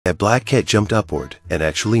a black cat jumped upward and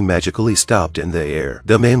actually magically stopped in the air.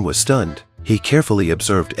 The man was stunned. He carefully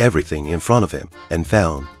observed everything in front of him and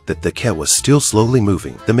found that the cat was still slowly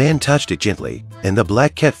moving. The man touched it gently, and the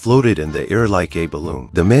black cat floated in the air like a balloon.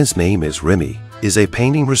 The man's name is Remy, is a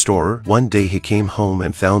painting restorer. One day he came home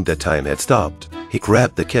and found that time had stopped. He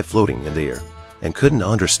grabbed the cat floating in the air and couldn't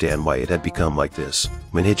understand why it had become like this.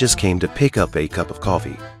 When he just came to pick up a cup of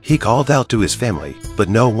coffee, he called out to his family, but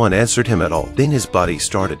no one answered him at all. Then his body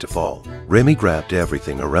started to fall. Remy grabbed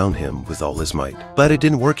everything around him with all his might, but it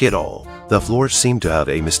didn't work at all. The floor seemed to have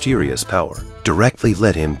a mysterious power, directly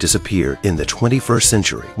let him disappear in the 21st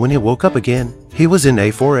century. When he woke up again, he was in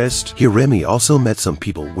a forest. Here Remy also met some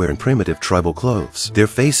people wearing primitive tribal clothes. Their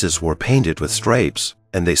faces were painted with stripes,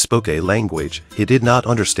 and they spoke a language he did not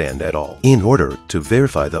understand at all. In order to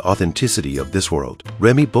verify the authenticity of this world,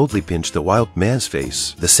 Remy boldly pinched the wild man's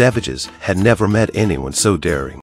face. The savages had never met anyone so daring.